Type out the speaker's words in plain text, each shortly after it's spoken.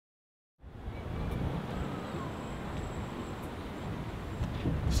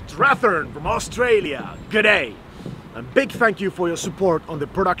Strathern from Australia, g'day! And big thank you for your support on the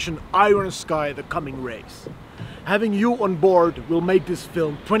production Iron Sky The Coming Race. Having you on board will make this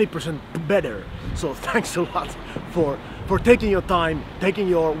film 20% better, so thanks a lot for taking your time, taking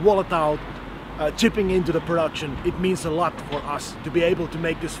your wallet out, chipping into the production. It means a lot for us to be able to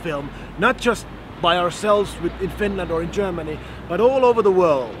make this film, not just by ourselves in Finland or in Germany, but all over the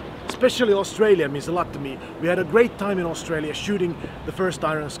world. Especially Australia means a lot to me. We had a great time in Australia shooting the first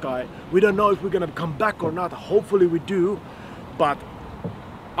Iron Sky. We don't know if we're gonna come back or not. Hopefully we do, but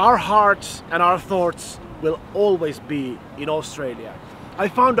our hearts and our thoughts will always be in Australia. I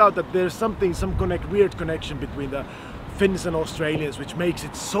found out that there's some weird connection between the Finns and Australians, which makes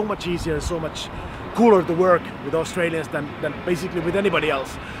it so much easier and so much cooler to work with Australians than basically with anybody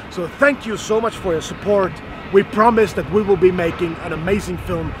else. So thank you so much for your support. We promise that we will be making an amazing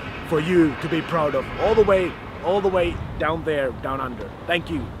film for you to be proud of, all the way down there, down under. Thank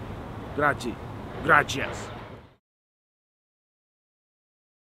you. Grazie. Gracias.